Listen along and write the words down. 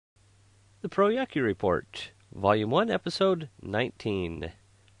The Pro Yakyu Report, Volume 1, Episode 19,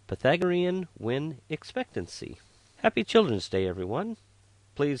 Pythagorean Win Expectancy. Happy Children's Day, everyone.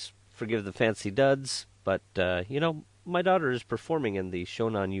 Please forgive the fancy duds, but, my daughter is performing in the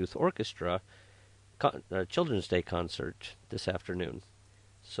Shonan Youth Orchestra Children's Day concert this afternoon,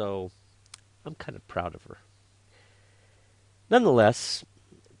 so I'm kind of proud of her. Nonetheless,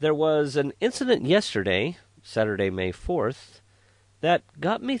 there was an incident yesterday, Saturday, May 4th, that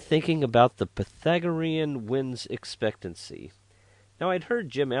got me thinking about the Pythagorean wins expectancy. Now, I'd heard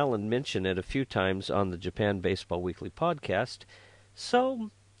Jim Allen mention it a few times on the Japan Baseball Weekly podcast, so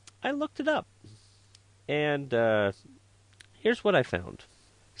I looked it up. And here's what I found.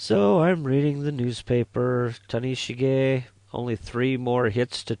 So I'm reading the newspaper. Tanishige, only 3 more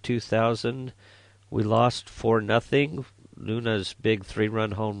hits to 2,000. We lost 4-0. Luna's big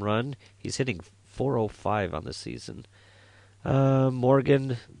 3-run home run. He's hitting .405 on the season.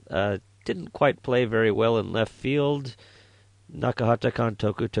 Morgan didn't quite play very well in left field. Nakahata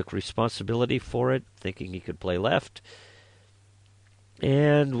Kantoku took responsibility for it, thinking he could play left.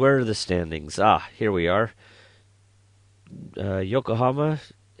 And where are the standings? Here we are. Yokohama,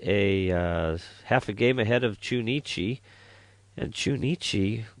 half a game ahead of Chunichi. And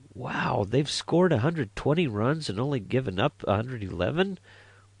Chunichi, wow, they've scored 120 runs and only given up 111?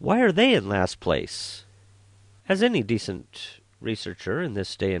 Why are they in last place? As any decent researcher in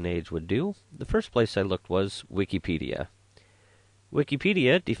this day and age would do, the first place I looked was Wikipedia.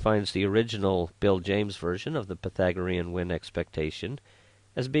 Wikipedia defines the original Bill James version of the Pythagorean win expectation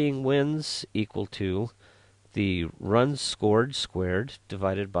as being wins equal to the runs scored squared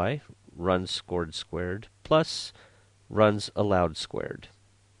divided by runs scored squared plus runs allowed squared.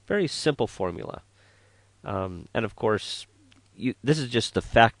 Very simple formula. And of course, this is just the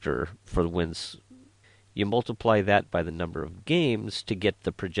factor for the wins. You multiply that by the number of games to get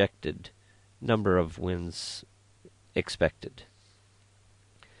the projected number of wins expected.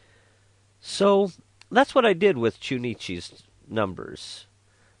 So that's what I did with Chunichi's numbers.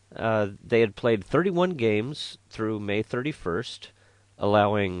 They had played 31 games through May 31st,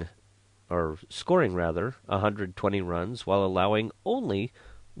 scoring 120 runs while allowing only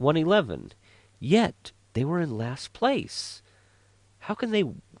 111. Yet they were in last place. How can they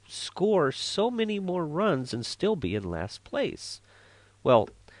score so many more runs and still be in last place? Well,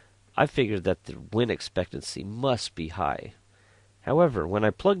 I figured that the win expectancy must be high. However, when I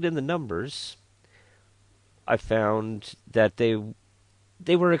plugged in the numbers, I found that they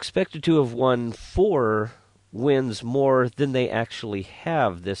were expected to have won 4 wins more than they actually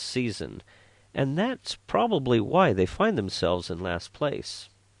have this season. And that's probably why they find themselves in last place.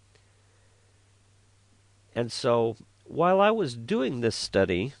 And so, while I was doing this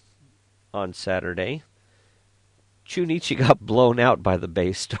study on Saturday, Chunichi got blown out by the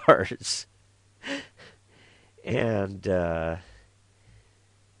Bay Stars. And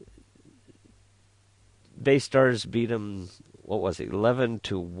Bay Stars beat them,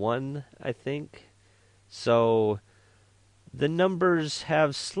 11-1, I think. So the numbers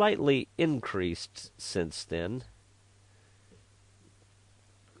have slightly increased since then.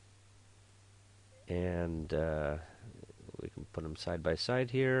 And we can put them side by side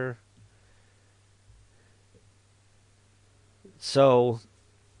here. So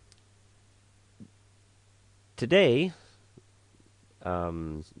today,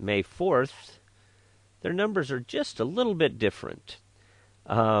 May 4th, their numbers are just a little bit different.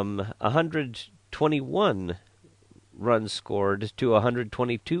 121 runs scored to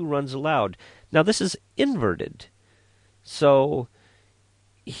 122 runs allowed. Now this is inverted. So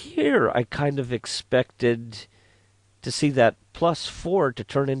here I kind of expected to see that +4 to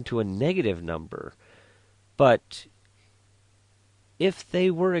turn into a negative number. But if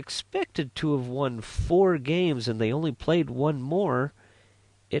they were expected to have won 4 games and they only played 1 more,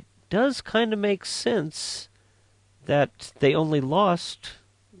 it does kind of make sense that they only lost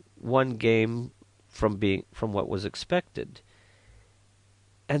 1 game from what was expected.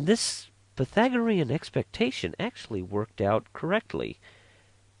 And this Pythagorean expectation actually worked out correctly.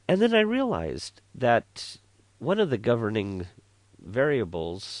 And then I realized that one of the governing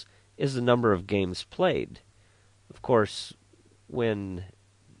variables is the number of games played. Of course, when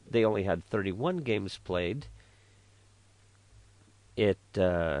they only had 31 games played, it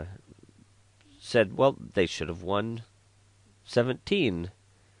said, well, they should have won 17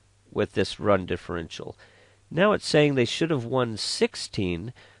 with this run differential. Now it's saying they should have won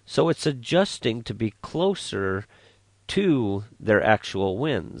 16, so it's adjusting to be closer to their actual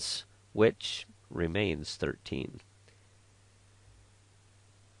wins, which remains 13.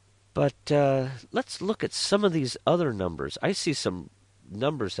 But let's look at some of these other numbers. I see some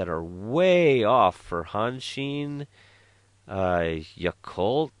numbers that are way off for Hanshin,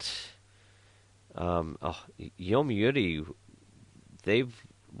 Yakult, Yomiuri. They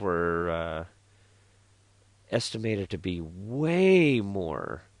were estimated to be way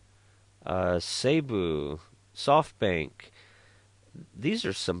more. Seibu, SoftBank. These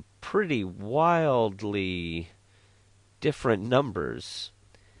are some pretty wildly different numbers.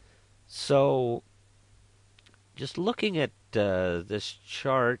 So, just looking at this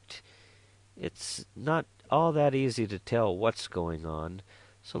chart, it's not all that easy to tell what's going on.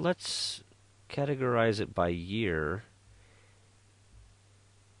 So let's categorize it by year.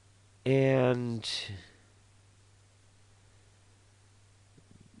 And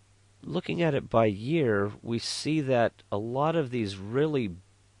looking at it by year, we see that a lot of these really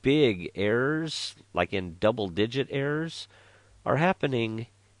big errors, like in double-digit errors, are happening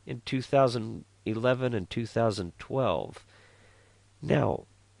in 2011 and 2012. Now,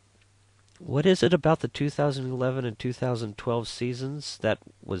 what is it about the 2011 and 2012 seasons that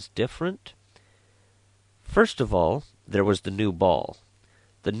was different? First of all, there was the new ball.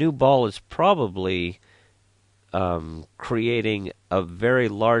 The new ball is probably creating a very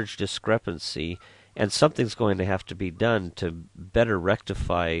large discrepancy, and something's going to have to be done to better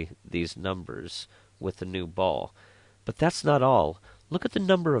rectify these numbers with the new ball. But that's not all. Look at the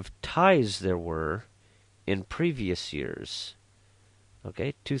number of ties there were in previous years.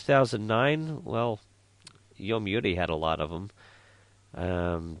 Okay, 2009, well, Yomiuri had a lot of them.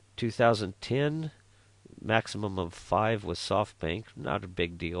 2010, maximum of 5 with SoftBank, not a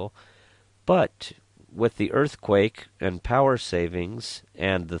big deal. But with the earthquake and power savings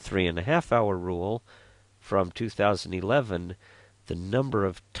and the 3.5-hour rule from 2011, the number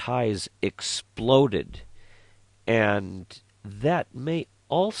of ties exploded. And that may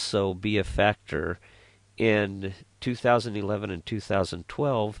also be a factor in 2011 and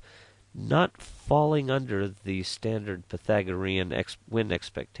 2012 not falling under the standard Pythagorean win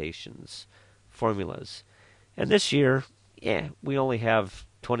expectations formulas. And this year, we only have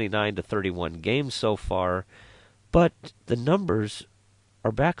 29 to 31 games so far, but the numbers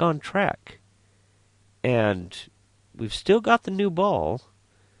are back on track. And we've still got the new ball,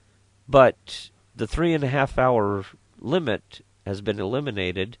 but the 3.5-hour limit has been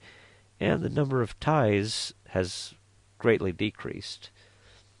eliminated, and the number of ties has greatly decreased.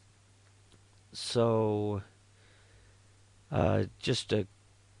 So, just a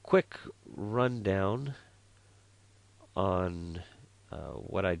quick rundown on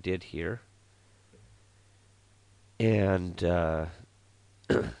what I did here. And,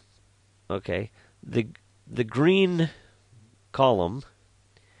 okay, the green column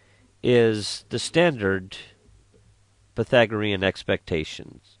is the standard Pythagorean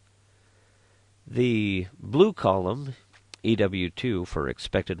expectations. The blue column, EW2 for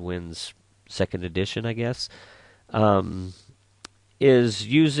expected wins, second edition, I guess, is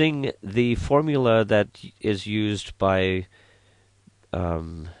using the formula that is used by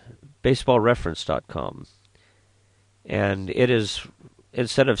baseballreference.com. And it is,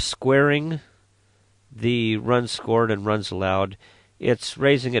 instead of squaring the runs scored and runs allowed, it's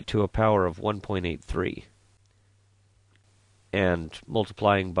raising it to a power of 1.83 and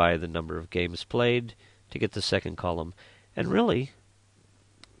multiplying by the number of games played to get the second column. And really,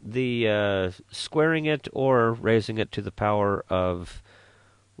 the squaring it or raising it to the power of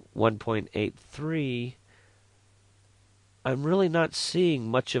 1.83, I'm really not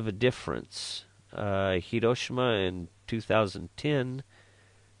seeing much of a difference. Hiroshima in 2010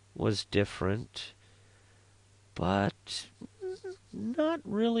 was different, but not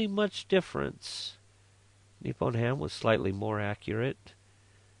really much difference. Nippon Ham was slightly more accurate.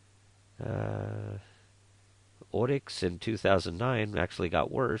 Orix in 2009 actually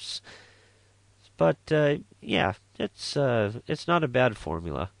got worse. But, yeah, it's not a bad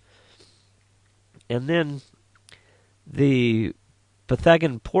formula. And then the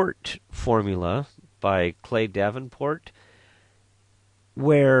Pythagorean Port formula by Clay Davenport,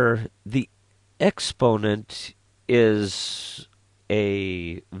 where the exponent is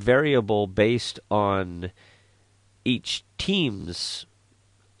a variable based on each team's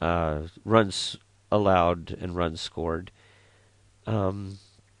runs allowed and runs scored.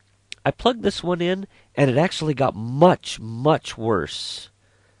 I plugged this one in, and it actually got much, much worse.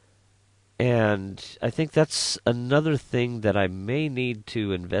 And I think that's another thing that I may need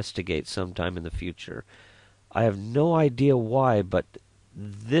to investigate sometime in the future. I have no idea why, but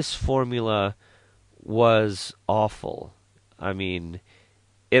this formula was awful. I mean,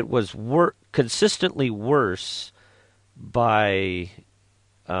 it was consistently worse by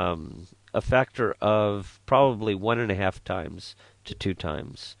a factor of probably 1.5 times to 2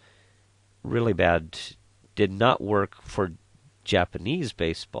 times. Really bad. Did not work for Japanese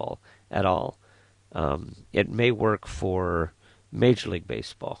baseball at all. It may work for Major League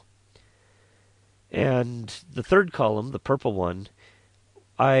Baseball. And the third column, the purple one,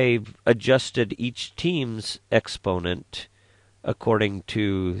 I adjusted each team's exponent according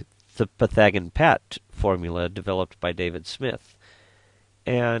to the Pythagorean formula developed by David Smith.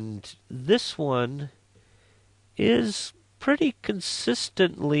 And this one is pretty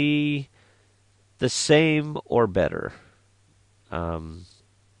consistently the same or better.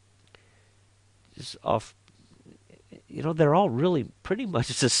 They're all really pretty much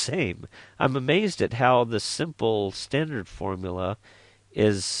the same. I'm amazed at how the simple standard formula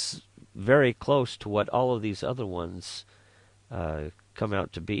is very close to what all of these other ones come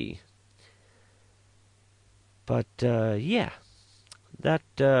out to be. But yeah, that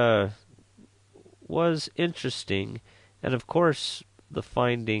was interesting. And of course, the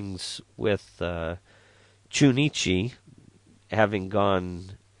findings with Chunichi having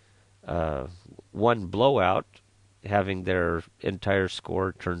gone one blowout, having their entire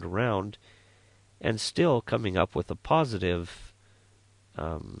score turned around, and still coming up with a positive,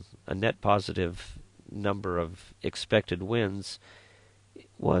 a net positive number of expected wins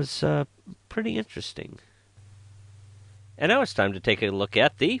was pretty interesting. And now it's time to take a look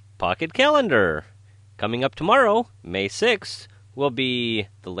at the Pocket Calendar. Coming up tomorrow, May 6th, will be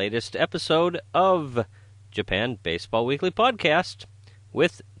the latest episode of Japan Baseball Weekly Podcast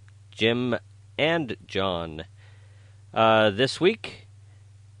with Jim and John. This week,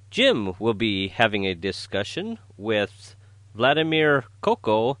 Jim will be having a discussion with Wladimir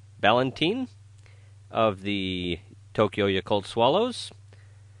Coco Balentien of the Tokyo Yakult Swallows.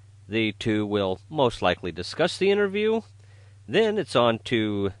 The two will most likely discuss the interview. Then it's on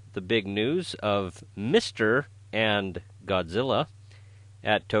to the big news of Mister and Godzilla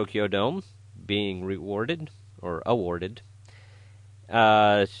at Tokyo Dome being awarded.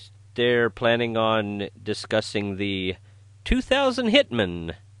 They're planning on discussing the 2000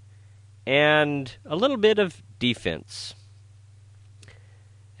 Hitman and a little bit of defense.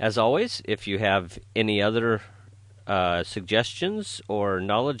 As always, if you have any other suggestions or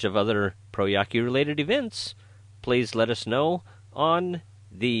knowledge of other Pro Yakyu related events, please let us know on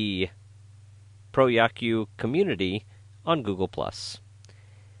the Pro Yakyu community on Google+.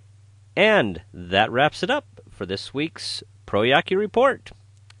 And that wraps it up for this week's Pro Yakyu Report.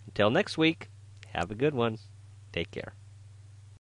 Until next week, have a good one. Take care.